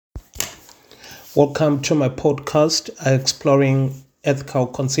Welcome to my podcast, Exploring Ethical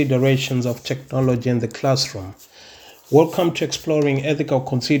Considerations of Technology in the Classroom. Welcome to Exploring Ethical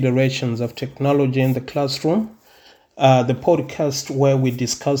Considerations of Technology in the Classroom, the podcast where we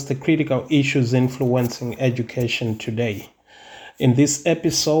discuss the critical issues influencing education today. In this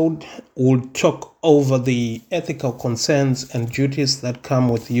episode, we'll talk over the ethical concerns and duties that come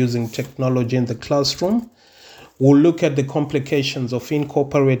with using technology in the classroom. We'll look at the complications of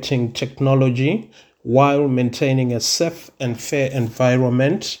incorporating technology while maintaining a safe and fair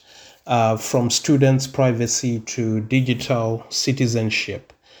environment, from students' privacy to digital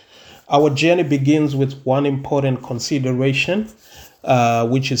citizenship. Our journey begins with one important consideration,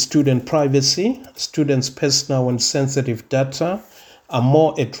 which is student privacy. Students' personal and sensitive data are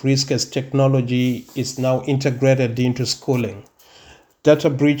more at risk as technology is now integrated into schooling.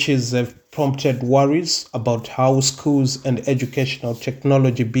 Data breaches have prompted worries about how schools and educational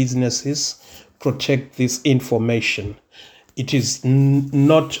technology businesses protect this information. It is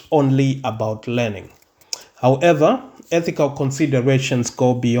not only about learning. However, ethical considerations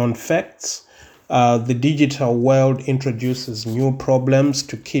go beyond facts. The digital world introduces new problems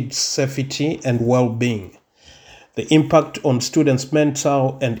to kids' safety and well-being. The impact on students'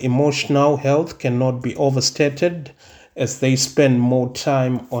 mental and emotional health cannot be overstated as they spend more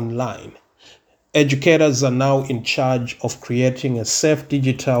time online. Educators are now in charge of creating a safe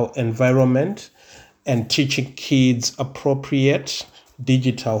digital environment and teaching kids appropriate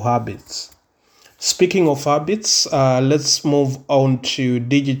digital habits. Speaking of habits, let's move on to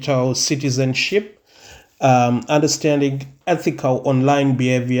digital citizenship. Understanding ethical online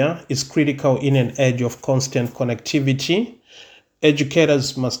behavior is critical in an age of constant connectivity.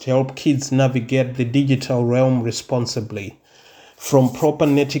 Educators must help kids navigate the digital realm responsibly, from proper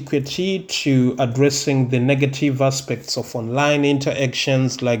netiquette to addressing the negative aspects of online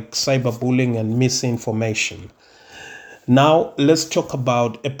interactions like cyberbullying and misinformation. Now, let's talk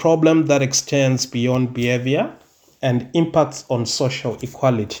about a problem that extends beyond behavior and impacts on social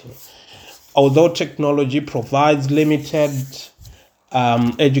equality. Although technology provides limited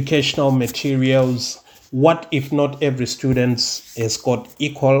educational materials, what if not every student has got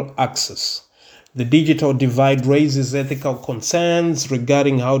equal access? The digital divide raises ethical concerns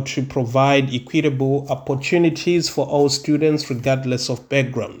regarding how to provide equitable opportunities for all students regardless of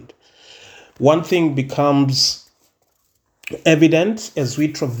background. One thing becomes evident as we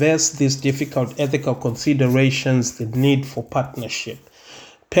traverse these difficult ethical considerations: the need for partnership.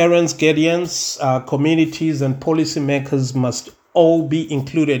 Parents, guardians, communities, and policymakers must all be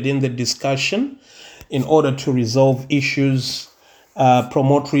included in the discussion in order to resolve issues,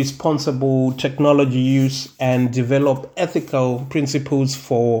 promote responsible technology use, and develop ethical principles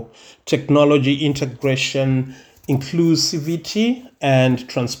for technology integration. Inclusivity and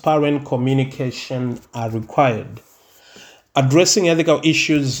transparent communication are required. Addressing ethical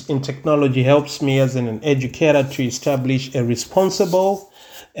issues in technology helps me as an educator to establish a responsible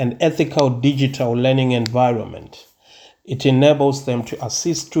and ethical digital learning environment. It enables them to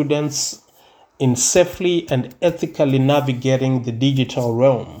assist students in safely and ethically navigating the digital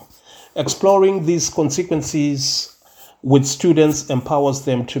realm. Exploring these consequences with students empowers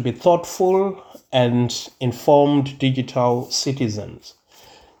them to be thoughtful and informed digital citizens.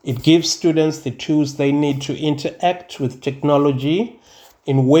 It gives students the tools they need to interact with technology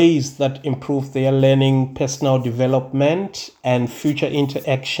in ways that improve their learning, personal development, and future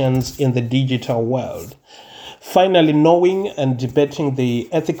interactions in the digital world. Finally, knowing and debating the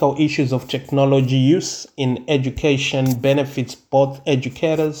ethical issues of technology use in education benefits both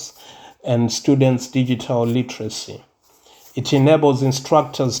educators and students' digital literacy. It enables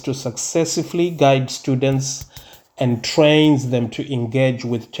instructors to successfully guide students and trains them to engage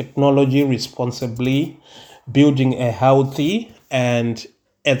with technology responsibly, building a healthy and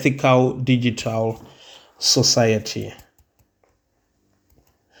ethical digital society.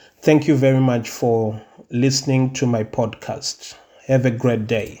 Thank you very much for listening to my podcast. Have a great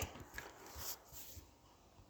day.